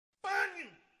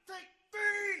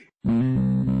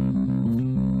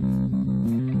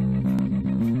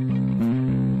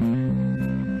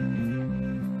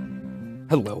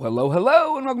Hello, hello,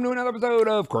 hello, and welcome to another episode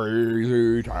of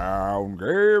Crazy Town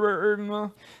Gaming.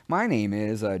 My name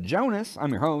is Jonas,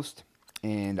 I'm your host,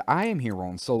 and I am here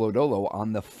on Solo Dolo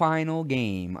on the final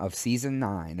game of Season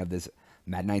 9 of this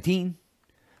Madden 19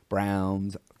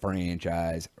 Browns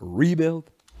franchise rebuild.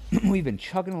 We've been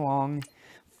chugging along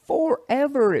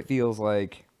forever, it feels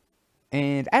like.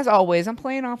 And as always, I'm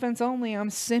playing offense only. I'm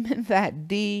simming that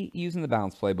D using the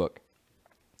bounce playbook.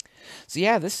 So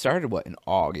yeah, this started, in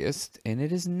August, and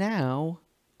it is now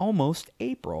almost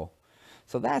April.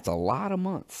 So that's a lot of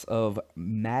months of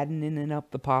maddening up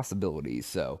the possibilities.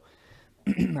 So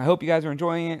I hope you guys are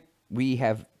enjoying it. We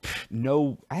have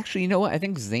actually, you know what? I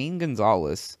think Zane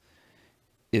Gonzalez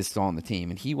is still on the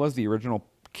team, and he was the original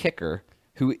kicker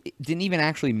who didn't even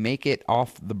actually make it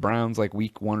off the Browns like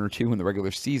week 1 or 2 in the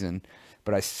regular season.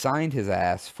 But I signed his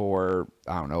ass for,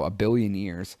 I don't know, 1 billion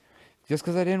years. Just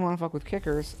because I didn't want to fuck with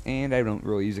kickers, and I don't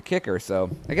really use a kicker, so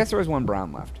I guess there was one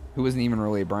Brown left, who wasn't even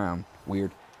really a Brown.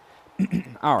 Weird.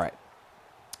 Alright,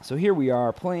 so here we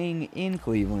are, playing in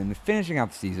Cleveland, finishing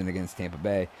out the season against Tampa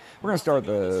Bay. We're going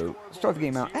to start the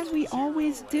game out, as we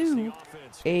always do,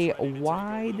 a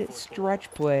wide stretch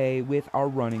play with our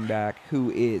running back, who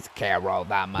is Carol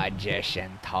the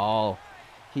Magician Tall.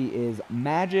 He is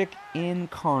magic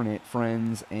incarnate,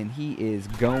 friends, and he is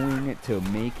going to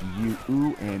make you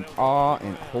ooh and ah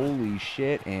and holy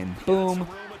shit, and boom,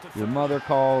 your mother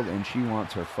called and she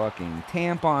wants her fucking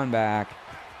tampon back,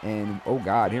 and oh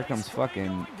god, here comes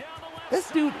fucking, this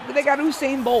dude, they got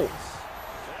Usain Bolt.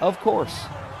 Of course.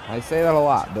 I say that a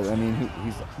lot, but I mean,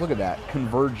 he's, look at that,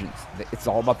 convergence. It's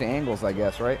all about the angles, I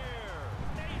guess, right?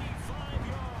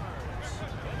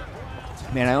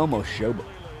 Man, I almost showed.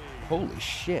 Holy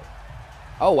shit.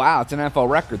 Oh, wow. It's an NFL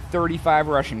record. 35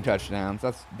 rushing touchdowns.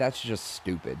 That's just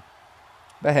stupid.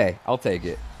 But hey, I'll take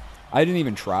it. I didn't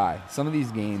even try. Some of these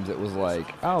games, it was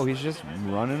like, oh, he's just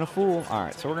running a fool. All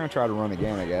right, so we're going to try to run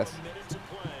again, I guess.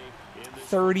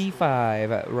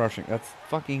 35 rushing. That's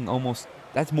fucking almost,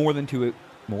 that's more than two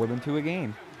a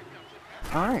game.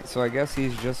 All right, so I guess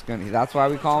he's just going to, that's why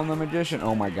we call him the Magician.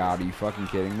 Oh, my God. Are you fucking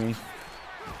kidding me?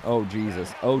 Oh,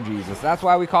 Jesus. Oh, Jesus. That's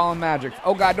why we call him Magic.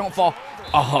 Oh, God, don't fall.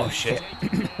 Oh, shit.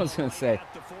 I was going to say,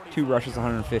 2 rushes,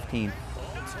 115.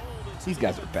 These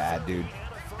guys are bad, dude.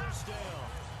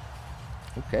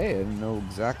 Okay, I didn't know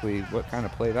exactly what kind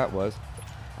of play that was.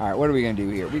 All right, what are we going to do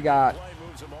here? We got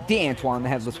D'Antoine, the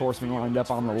Headless Horseman, lined up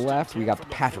on the left. We got the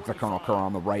Patrick, the Colonel Kerr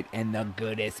on the right, and the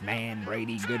goodest man,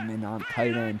 Brady Goodman, on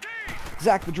tight end.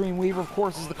 Zach, the Dream Weaver, of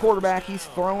course, is the quarterback. He's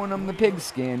throwing him the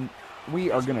pigskin.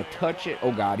 We are going to touch it.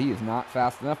 Oh, God, he is not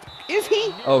fast enough. Is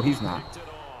he? Oh, he's not.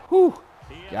 Whew.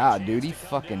 God, dude, he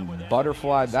fucking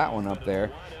butterflied that one up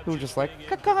there. It was just like,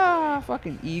 caca,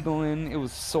 fucking eagling. It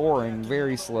was soaring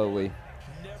very slowly.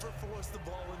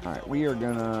 All right, we're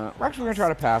actually going to try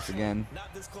to pass again.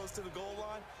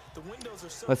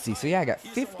 Let's see. So, yeah, I got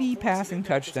 50 passing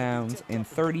touchdowns and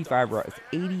 35,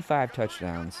 85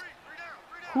 touchdowns.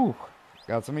 Whew.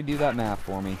 God, somebody do that math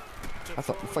for me.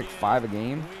 It's like 5 a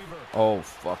game. Oh,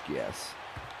 fuck yes.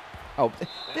 Oh,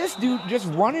 this dude just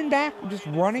running back, just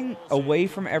running away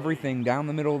from everything down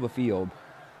the middle of the field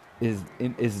is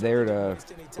there to,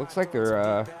 looks like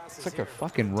they're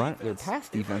fucking run, their pass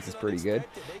defense is pretty good.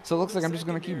 So it looks like I'm just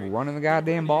going to keep running the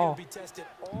goddamn ball.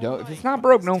 If it's not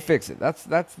broke, don't fix it. That's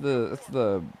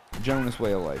the Jonas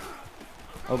way of life.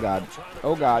 Oh, God.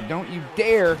 Oh, God. Don't you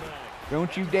dare.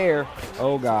 Don't you dare.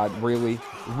 Oh, God. Really?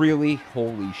 Really?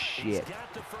 Holy shit.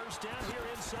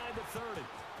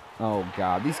 Oh,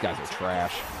 God. These guys are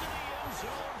trash.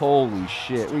 Holy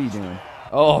shit. What are you doing?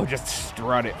 Oh, just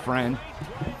strut it, friend.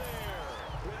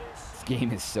 This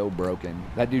game is so broken.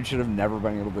 That dude should have never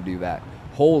been able to do that.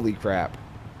 Holy crap.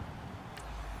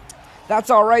 That's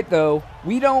all right, though.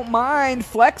 We don't mind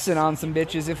flexing on some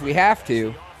bitches if we have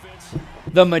to.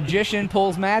 The Magician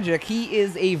pulls magic. He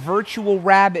is a virtual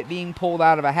rabbit being pulled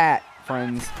out of a hat,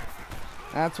 friends.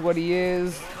 That's what he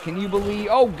is. Can you believe?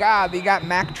 Oh, God, they got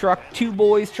Mack Truck. 2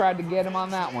 boys tried to get him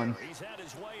on that one.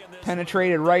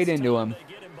 Penetrated right into him.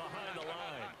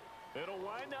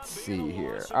 Let's see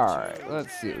here. All right,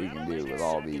 let's see what we can do with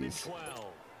all these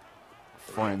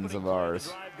friends of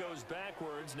ours.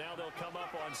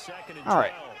 All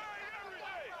right.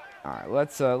 All right,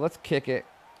 let's kick it.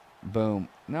 Boom.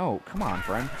 No, come on,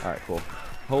 friend. All right, cool.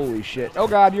 Holy shit. Oh,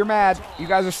 God, you're mad. You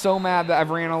guys are so mad that I've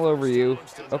ran all over you.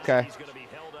 Okay.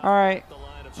 All right.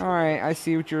 All right, I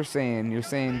see what you're saying. You're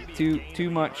saying too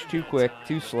much, too quick,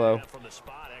 too slow.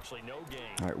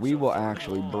 All right, we will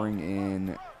actually bring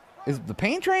in... Is the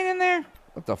pain train in there?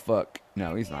 What the fuck?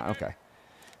 No, he's not. Okay.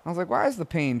 I was like, why is the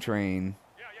pain train...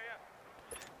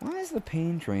 Why is the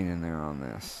pain train in there on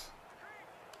this?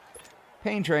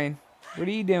 Pain Train, what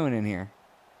are you doing in here?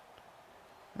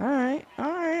 All right.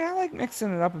 I like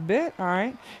mixing it up a bit. All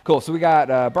right. Cool. So we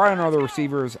got Brian and other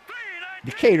receivers,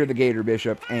 Decatur the Gator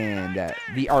Bishop, and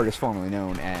the artist formerly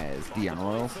known as Dion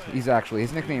Royals.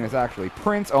 His nickname is actually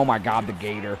Prince. Oh my God, the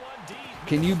Gator.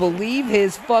 Can you believe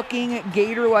his fucking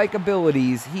Gator-like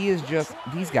abilities? He is just,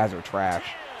 these guys are trash.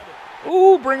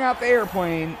 Ooh, bring out the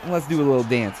airplane. Let's do a little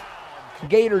dance.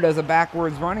 Gator does a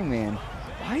backwards running man.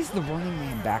 Why is the running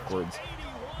man backwards?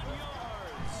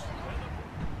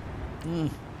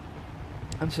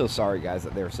 I'm so sorry, guys,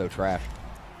 that they're so trash.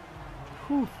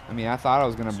 Whew. I mean, I thought I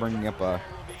was gonna bring up a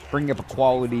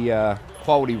quality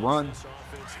run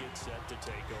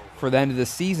for the end of the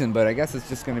season, but I guess it's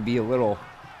just gonna be a little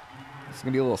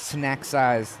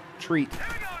snack-sized treat.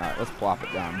 All right, let's plop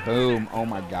it down. Boom. Oh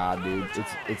my God, dude,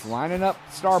 it's lining up.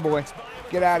 Starboy,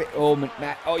 get out of it. Oh,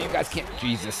 Matt. Oh, you guys can't.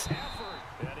 Jesus.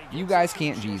 You guys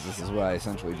can't. Jesus is what I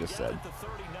essentially just said.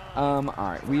 All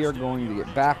right, we are going to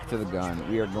get back to the gun.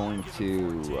 We are going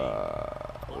to,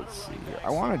 let's see here. I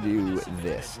want to do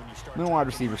this. Middle wide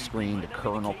receiver screen to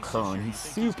Colonel Kern. He's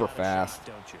super fast.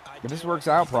 If this works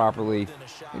out properly,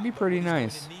 it'd be pretty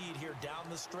nice.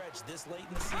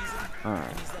 All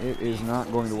right, it is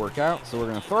not going to work out, so we're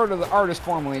going to throw to the artist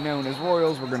formerly known as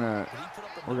Royals. We're gonna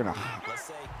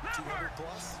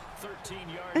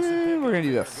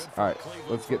do this. All right,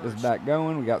 let's get this back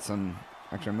going. We got some.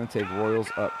 Actually, I'm gonna take Royals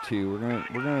up too. We're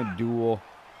gonna dual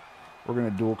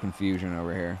confusion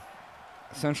over here.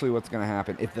 Essentially, what's gonna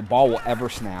happen if the ball will ever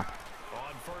snap?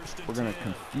 We're gonna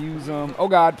confuse them. Oh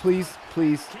God, please,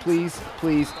 please, please,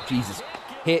 please, Jesus!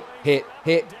 Hit!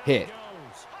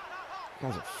 You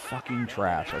guys are fucking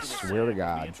trash. I swear to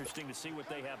God.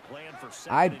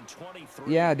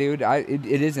 Yeah, dude.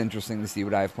 It is interesting to see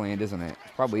what I have planned, isn't it?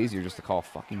 It's probably easier just to call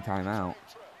fucking timeout.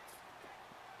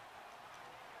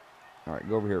 All right,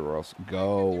 go over here, Royals.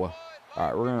 Go. All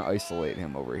right, we're going to isolate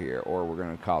him over here, or we're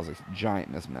going to cause a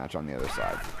giant mismatch on the other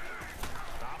side.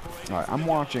 All right, I'm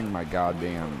watching my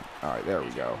goddamn... All right, there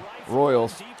we go.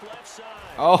 Royals.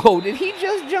 Oh, did he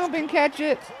just jump and catch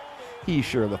it? He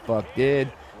sure the fuck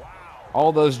did.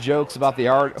 All those jokes about the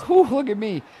art. Ooh, look at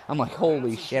me. I'm like,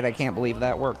 holy shit, I can't believe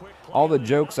that worked. All the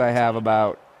jokes I have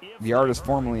about the artist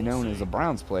formerly known as a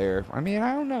Browns player. I mean,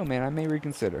 I don't know, man. I may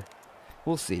reconsider.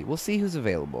 We'll see. We'll see who's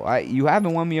available. You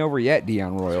haven't won me over yet,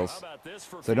 Dion Royals.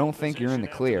 So don't think you're in the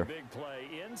clear.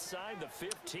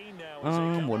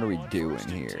 What are we doing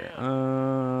here?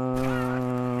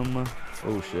 Oh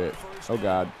shit. Oh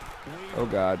God. Oh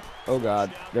God. Oh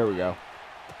God. There we go.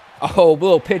 Oh,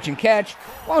 little pitch and catch.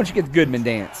 Why don't you get the Goodman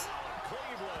dance?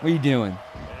 What are you doing?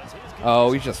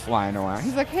 Oh, he's just flying around.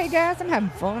 He's like, hey guys, I'm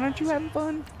having fun. Aren't you having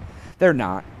fun? They're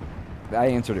not. I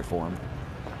answered it for him.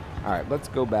 All right, let's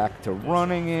go back to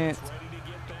running it.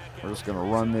 We're just going to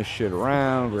run this shit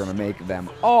around. We're going to make them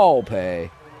all pay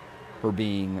for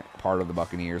being part of the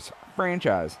Buccaneers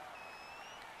franchise.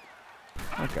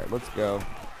 Okay, let's go.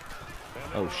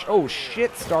 Oh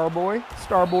shit, Starboy.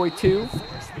 Starboy 2.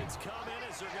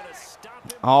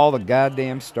 All the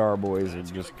goddamn Starboys are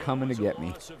just coming to get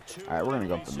me. All right, we're going to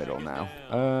go up the middle now.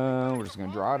 We're just going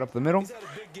to draw it up the middle.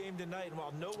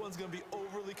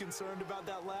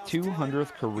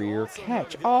 200th career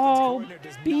catch. Oh,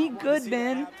 be good,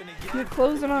 Ben. You're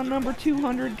closing on number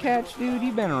 200 catch, dude.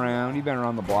 You've been around. You've been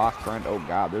around the block, friend. Oh,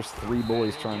 God, there's 3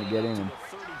 boys trying to get in.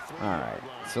 All right,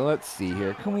 so let's see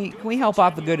here. Can we help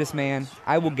out the goodest man?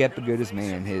 I will get the goodest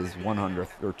man his 100th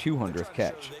or 200th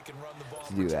catch.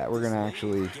 To do that, we're going to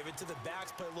actually,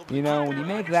 you know, when you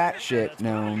make that shit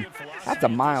known, that's a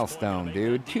milestone,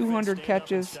 dude. 200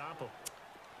 catches.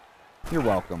 You're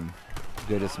welcome,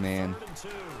 goodest man.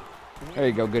 There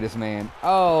you go, goodest man.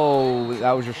 Oh,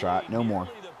 that was your shot. No more.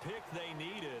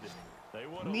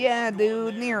 Yeah,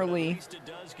 dude, nearly.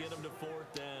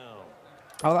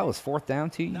 Oh, that was 4th down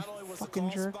too, you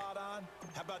fucking jerk.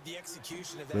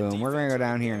 Boom, we're going to go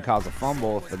down here and cause a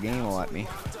fumble if the game will let me.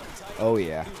 Oh,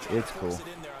 yeah, it's cool.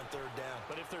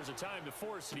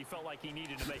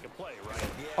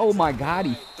 Oh, my God,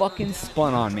 he fucking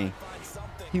spun on me.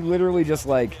 He literally just,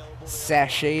 like,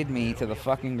 sashayed me to the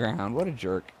fucking ground. What a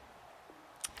jerk.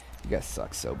 You guys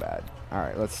suck so bad. All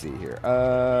right, let's see here.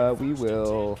 We're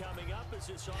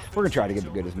going to try to get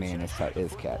the goodest man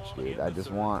his catch, dude. I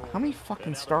just want... How many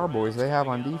fucking Starboys they have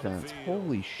on defense?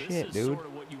 Holy shit, dude.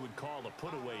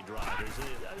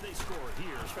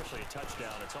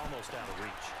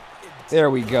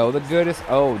 There we go. The goodest...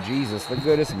 Oh, Jesus. The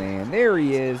goodest man. There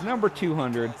he is. Number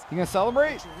 200. You going to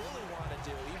celebrate?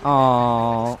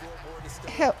 Oh,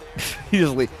 hell. He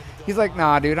He's like,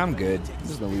 nah, dude, I'm good. I'm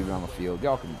just going to leave it on the field.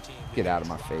 Y'all can get out of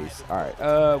my face. All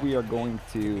right, we are going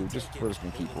to we're just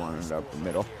going to keep running it up the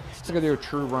middle. Just going to do a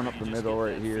true run up the middle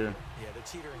right here.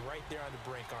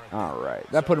 All right,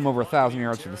 that put him over 1,000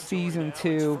 yards for the season,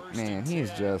 too. Man,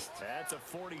 he's just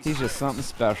something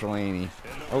special, ain't he?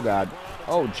 Oh, God.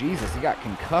 Oh, Jesus, he got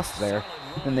concussed there.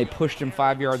 Then they pushed him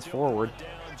 5 yards forward.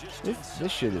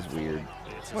 This shit is weird.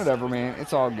 Whatever, man.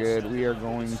 It's all good. We are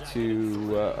going to,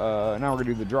 now we're going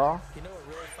to do the draw.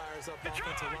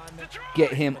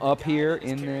 Get him up here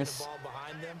in this.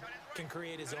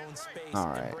 All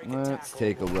right, let's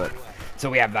take a look. So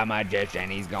we have the magician.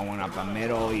 He's going up the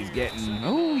middle. He's getting,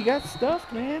 oh, he got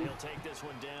stuffed, man.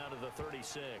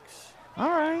 All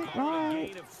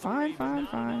right.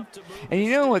 Fine. And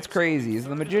you know what's crazy is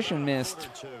the magician missed,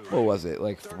 what was it,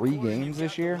 like 3 games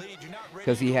this year?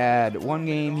 Because he had one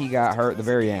game he got hurt at the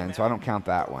very end, so I don't count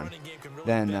that one.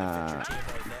 Then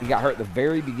he got hurt at the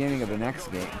very beginning of the next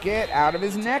game. Get out of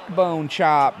his neck bone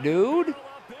chop, dude.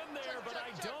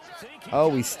 Oh,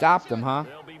 we stopped him, huh?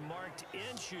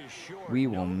 We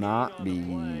will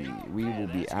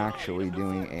be actually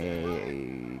doing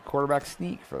a quarterback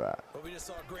sneak for that.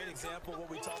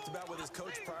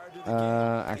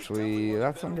 Actually,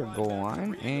 that's under goal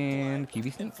line and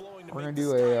QB sneak. We're gonna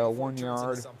do a 1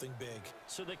 yard.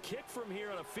 So the kick from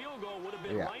here on a field goal would have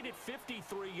been right at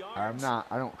 53 yards.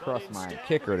 I don't trust my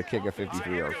kicker to kick a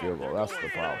 53-yard field goal. That's the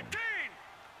problem.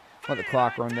 Let the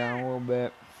clock run down a little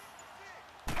bit.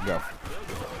 Go.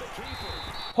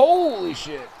 Holy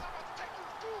shit.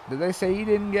 Did they say he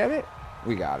didn't get it?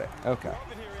 We got it. Okay.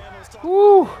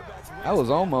 Woo.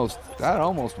 That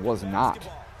almost was not.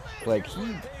 Like,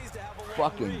 he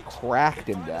fucking cracked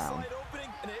him down.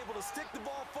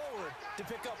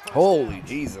 Holy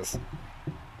Jesus.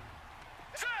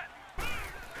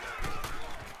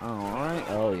 Alright.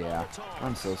 Oh, yeah.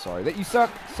 I'm so sorry. That you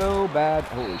suck so bad.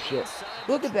 Holy shit.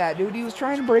 Look at that, dude. He was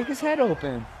trying to break his head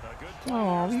open.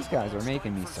 Oh, these guys are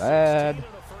making me sad.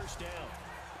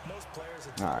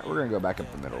 Alright, we're going to go back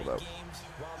up the middle, though.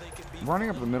 Running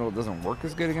up the middle doesn't work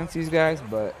as good against these guys,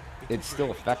 but it's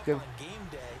still effective.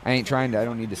 I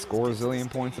don't need to score a zillion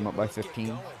points. I'm up by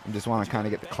 15. I just want to kind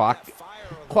of get the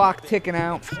clock ticking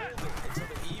out.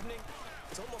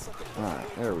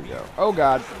 Alright, there we go. Oh,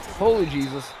 God. Holy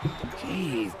Jesus.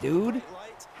 Jeez, dude.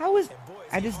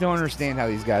 I just don't understand how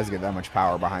these guys get that much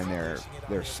power behind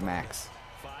their smacks.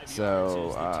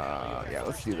 So, yeah,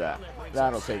 let's do that.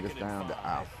 That'll take us down to,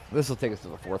 this will take us to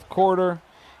the 4th quarter,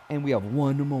 and we have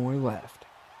 1 more left.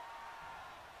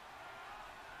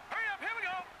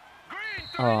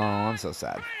 Oh, I'm so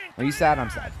sad. Are you sad? I'm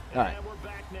sad. All right.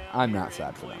 I'm not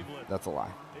sad for them. That's a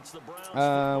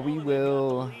lie. We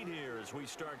will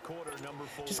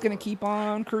just going to keep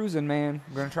on cruising, man.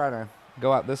 We're going to try to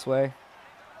go out this way.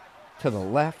 To the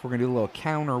left, we're going to do a little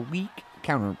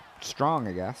counter strong,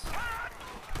 I guess.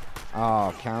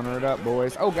 Oh, counter it up,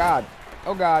 boys. Oh, God.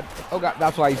 Oh, God. Oh, God.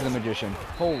 That's why he's the magician.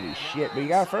 Holy shit. But he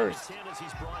got it first.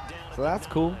 So that's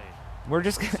cool. We're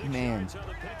just going to, man.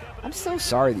 I'm so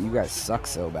sorry that you guys suck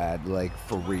so bad, like,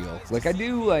 for real. Like, I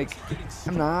do, like,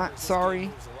 I'm not sorry,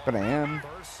 but I am.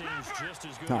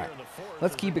 All right.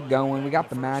 Let's keep it going. We got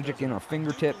the magic in our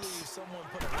fingertips.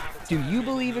 Do you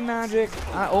believe in magic?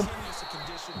 Oh.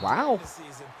 Wow.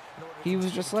 He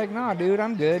was just like, nah, dude,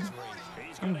 I'm good.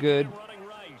 I'm good.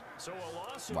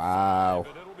 Wow.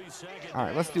 All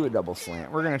right, let's do a double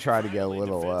slant. We're going to try to get a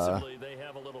little, all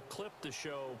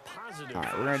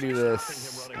right, we're going to do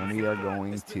this, and we are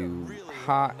going to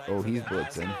oh, he's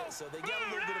blitzing.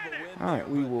 All right,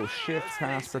 we will shift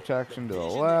pass protection to the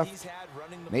left.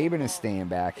 Maben is staying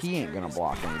back. He ain't going to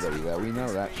block anybody, though. We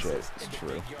know that shit is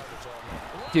true.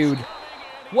 Dude,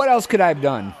 what else could I have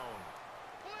done?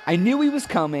 I knew he was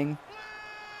coming.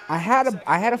 I had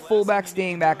a fullback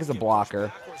staying back as a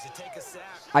blocker.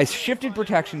 I shifted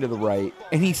protection to the right,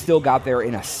 and he still got there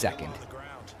in a second.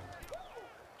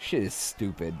 Shit is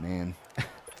stupid, man.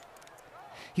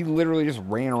 He literally just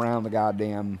ran around the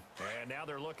goddamn.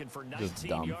 Just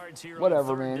dumb.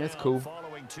 Whatever, man. It's cool.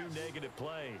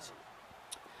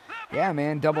 Yeah,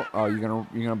 man. Double. Oh, you're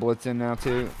gonna blitz in now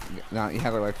too? Now you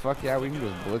have like, fuck yeah, we can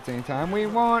just blitz anytime we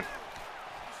want.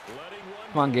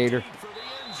 Come on, Gator.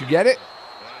 Did you get it?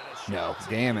 No.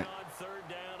 Damn it.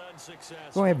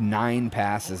 We only have 9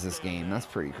 passes this game. That's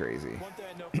pretty crazy.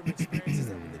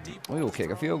 We will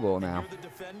kick a field goal now.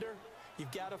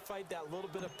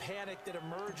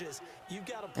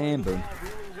 And boom.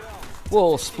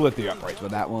 We'll split the uprights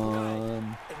with that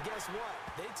one.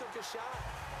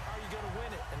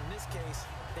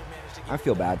 I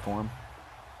feel bad for him.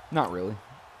 Not really.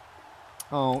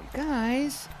 Oh,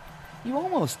 guys. You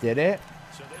almost did it.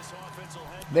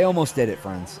 They almost did it,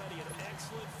 friends.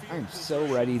 I'm so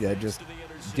ready to just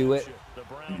do it.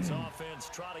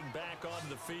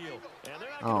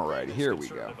 All right, here we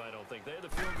go.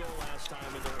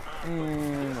 All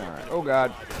right. Oh,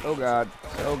 God. Oh, God.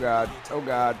 Oh, God. Oh,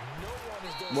 God.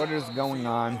 What is going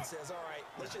on?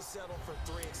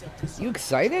 You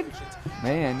excited?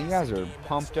 Man, you guys are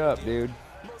pumped up, dude.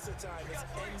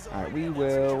 All right, we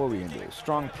will. What are we going to do?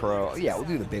 Strong pro. Yeah, we'll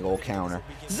do the big old counter.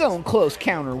 Zone close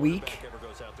counter week.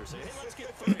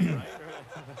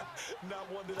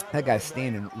 That guy's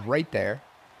standing right there.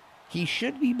 He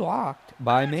should be blocked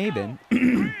by Maben.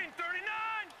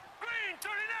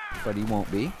 But he won't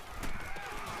be.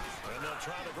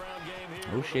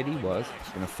 Oh shit, he was.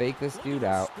 Gonna fake this dude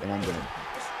out, and I'm gonna.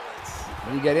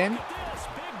 Did he get in?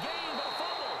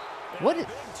 What?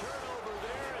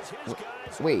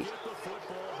 Wait.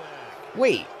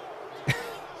 Wait.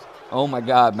 Oh my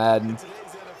God, Madden.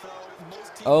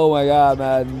 Oh my God,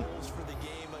 Madden.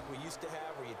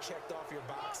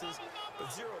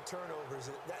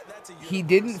 He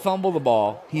didn't fumble the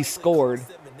ball. He scored.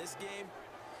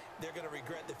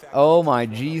 Oh my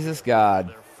Jesus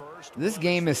God. This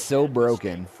game is so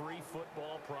broken.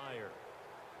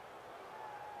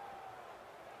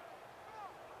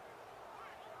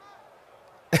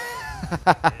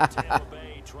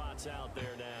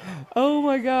 Oh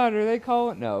my God, are they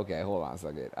calling? No, okay, hold on a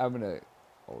second. I'm gonna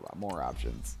hold on. More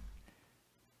options.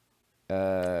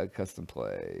 Custom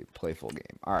play, playful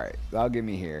game. All right, that'll give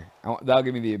me here. That'll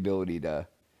give me the ability to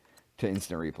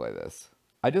instant replay this.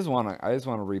 I just want to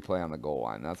replay on the goal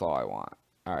line. That's all I want.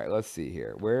 All right, let's see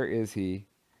here. Where is he?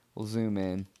 We'll zoom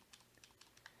in.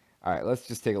 All right, let's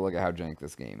just take a look at how jank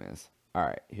this game is. All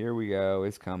right, here we go.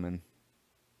 It's coming.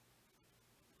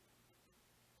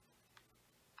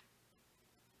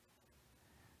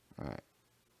 All right,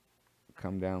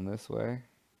 come down this way.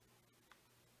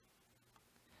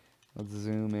 Let's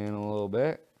zoom in a little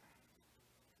bit.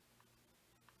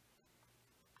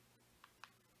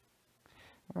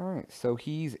 All right, so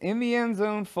he's in the end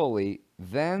zone fully.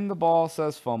 Then the ball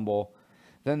says fumble.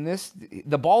 Then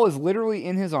the ball is literally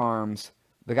in his arms.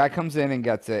 The guy comes in and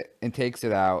gets it and takes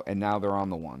it out, and now they're on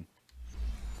the one.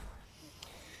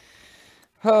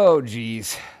 Oh,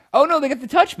 geez. Oh, no, they get the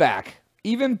touchback.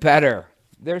 Even better.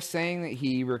 They're saying that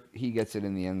he gets it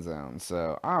in the end zone.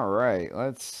 So, all right,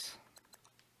 let's...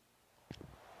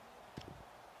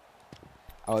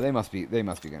 Oh, they must be going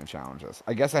to challenge us.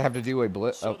 I guess I have to do a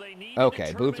blitz. Oh,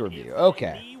 okay, blitz review.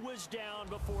 Okay.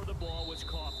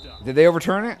 Did they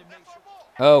overturn it?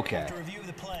 Okay.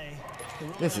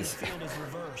 This is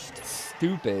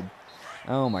stupid.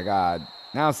 Oh my God.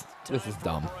 Now this is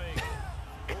dumb.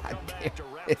 God damn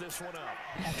it.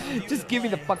 Just give me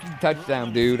the fucking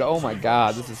touchdown, dude. Oh my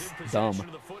God, this is dumb.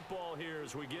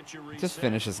 Just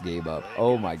finish this game up.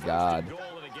 Oh my God.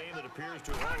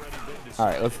 All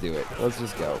right, let's do it. Let's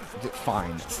just go.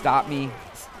 Fine. Stop me.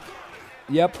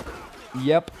 Yep.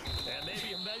 Yep.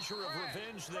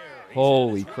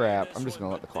 Holy crap. I'm just going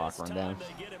to let the clock run down.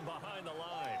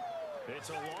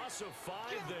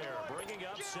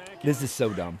 This is so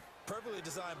dumb.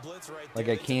 Like,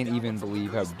 I can't even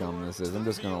believe how dumb this is. I'm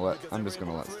just gonna let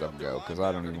stuff go because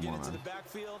I don't even want to.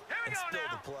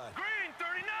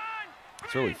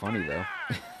 It's really funny though.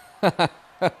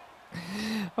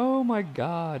 Oh my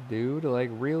God, dude! Like,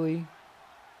 really?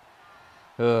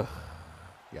 Ugh.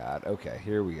 God. Okay,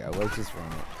 here we go. Let's just run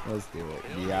it. Let's do it.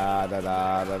 Yeah, da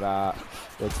da da da.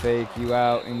 Let's fake you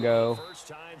out and go.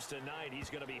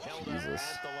 Jesus,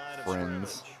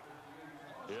 friends.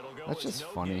 That's just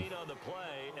funny.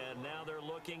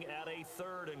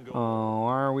 Oh,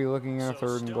 why are we looking at a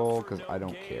 3rd and goal? Because I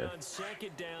don't care.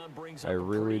 I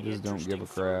really just don't give a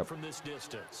crap.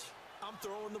 I'm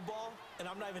throwing the ball, and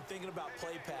I'm not even thinking about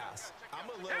play pass. I'm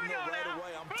gonna let him know right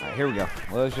away. All right, here we go.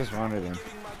 Let's just run it in.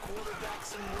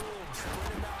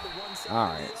 All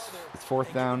right, it's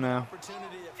 4th down now.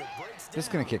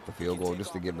 Just gonna kick the field goal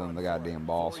just to give them the goddamn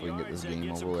ball so we can get this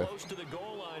game over with.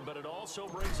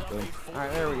 Boom. All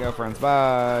right, there we go, friends.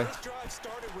 Bye.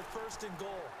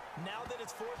 Now that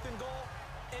it's 4th and goal,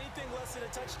 anything less than a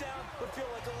touchdown would feel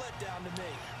like a letdown to me.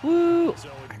 Woo!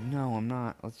 No, I'm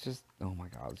not. Let's just, oh my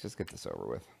God, let's just get this over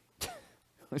with.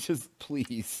 Let's just,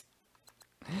 please.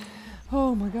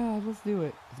 Oh my God, let's do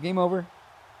it. It's game over.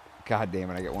 God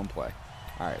damn it, I get one play.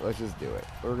 All right, let's just do it.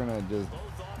 We're gonna just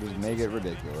make it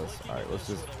ridiculous. All right, let's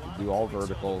just do all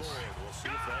verticals.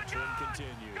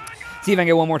 See if I can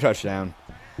get one more touchdown.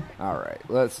 All right,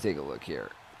 let's take a look here.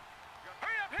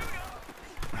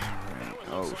 All right.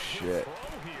 Oh shit.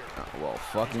 Oh, well,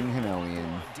 fucking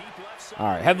Hanelian. All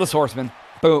right, headless horseman.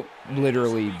 Boom.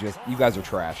 Literally, just you guys are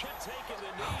trash.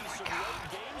 some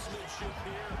late gamesmanship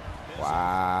here.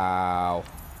 Wow.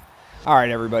 All right,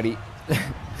 everybody.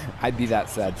 I'd be that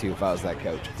sad, too, if I was that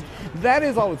coach. That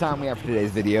is all the time we have for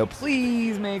today's video.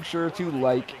 Please make sure to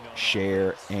like,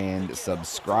 share, and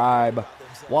subscribe.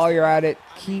 While you're at it,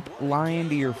 keep lying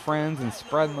to your friends and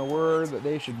spreading the word that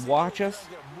they should watch us.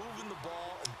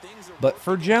 But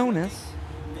for Jonas,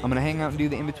 I'm going to hang out and do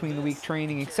the in-between-the-week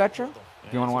training, etc.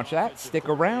 If you want to watch that, stick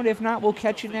around. If not, we'll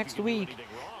catch you next week.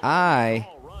 I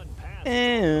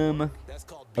am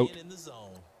out.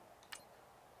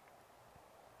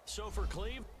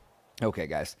 Okay,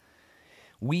 guys.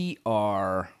 We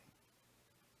are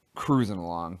cruising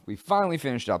along. We finally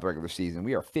finished out the regular season.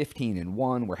 We are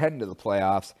 15-1. We're heading to the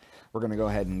playoffs. We're going to go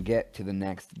ahead and get to the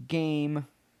next game.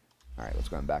 All right, let's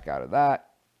go back out of that.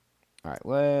 All right,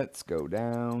 let's go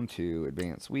down to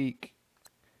Advanced Week.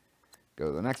 Go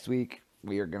to the next week.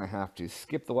 We are going to have to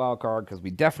skip the wild card because we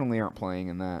definitely aren't playing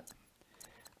in that.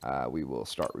 We will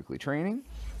start weekly training.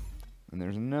 And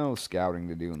there's no scouting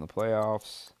to do in the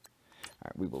playoffs. All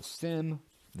right, we will sim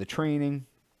the training.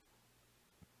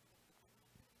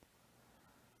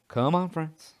 Come on,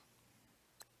 friends.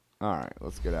 All right,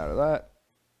 let's get out of that.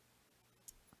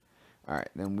 All right,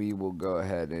 then we will go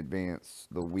ahead and advance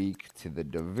the week to the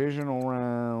divisional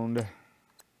round. And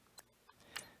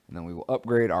then we will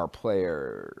upgrade our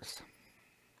players.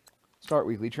 Start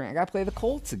weekly training. I got to play the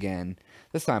Colts again.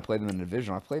 This time I played them in the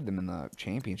divisional. I played them in the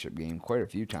championship game quite a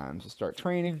few times. We'll start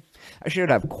training. I should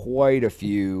have quite a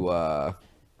few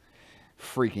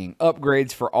freaking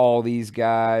upgrades for all these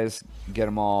guys. Get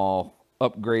them all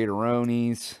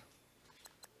upgrade-a-ronies.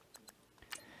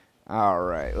 All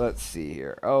right, let's see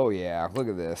here. Oh, yeah, look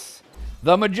at this.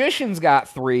 The Magician's got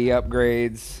 3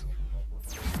 upgrades.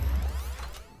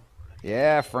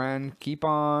 Yeah, friend, keep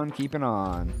on keeping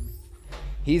on.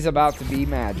 He's about to be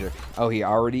magic. Oh, he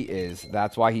already is.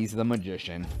 That's why he's the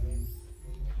Magician.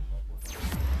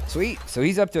 Sweet. So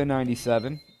he's up to a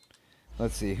 97.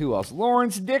 Let's see, who else?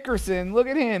 Lawrence Dickerson. Look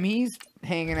at him. He's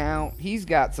hanging out. He's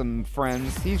got some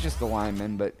friends. He's just a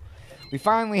lineman, but we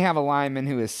finally have a lineman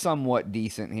who is somewhat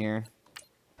decent here.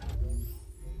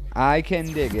 I can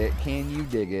dig it. Can you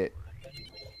dig it?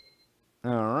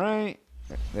 All right.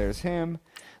 There's him.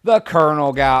 The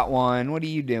Colonel got one. What are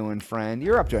you doing, friend?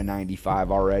 You're up to a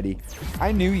 95 already.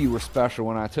 I knew you were special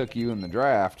when I took you in the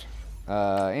draft.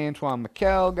 Antoine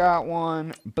McKell got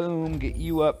one. Boom. Get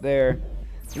you up there.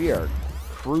 We are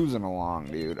cruising along,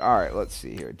 dude. All right, let's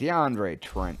see here. DeAndre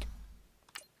Trent.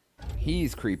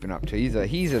 He's creeping up to. He's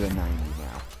at a 90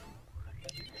 now.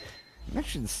 I'm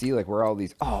actually to see like where all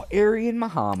these. Oh, Arian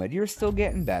Muhammad, you're still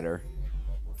getting better.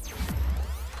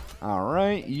 All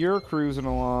right, you're cruising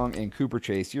along, and Cooper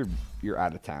Chase, you're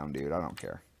out of town, dude. I don't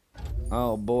care.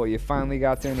 Oh boy, you finally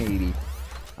got to an 80.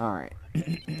 All right,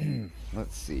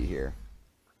 let's see here.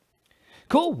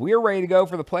 Cool, we're ready to go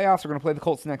for the playoffs. We're gonna play the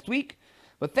Colts next week.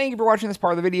 But thank you for watching this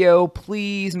part of the video.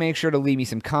 Please make sure to leave me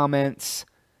some comments.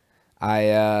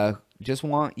 I just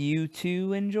want you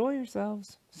to enjoy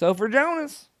yourselves. So for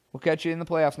Jonas, we'll catch you in the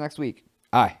playoffs next week.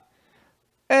 I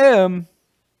am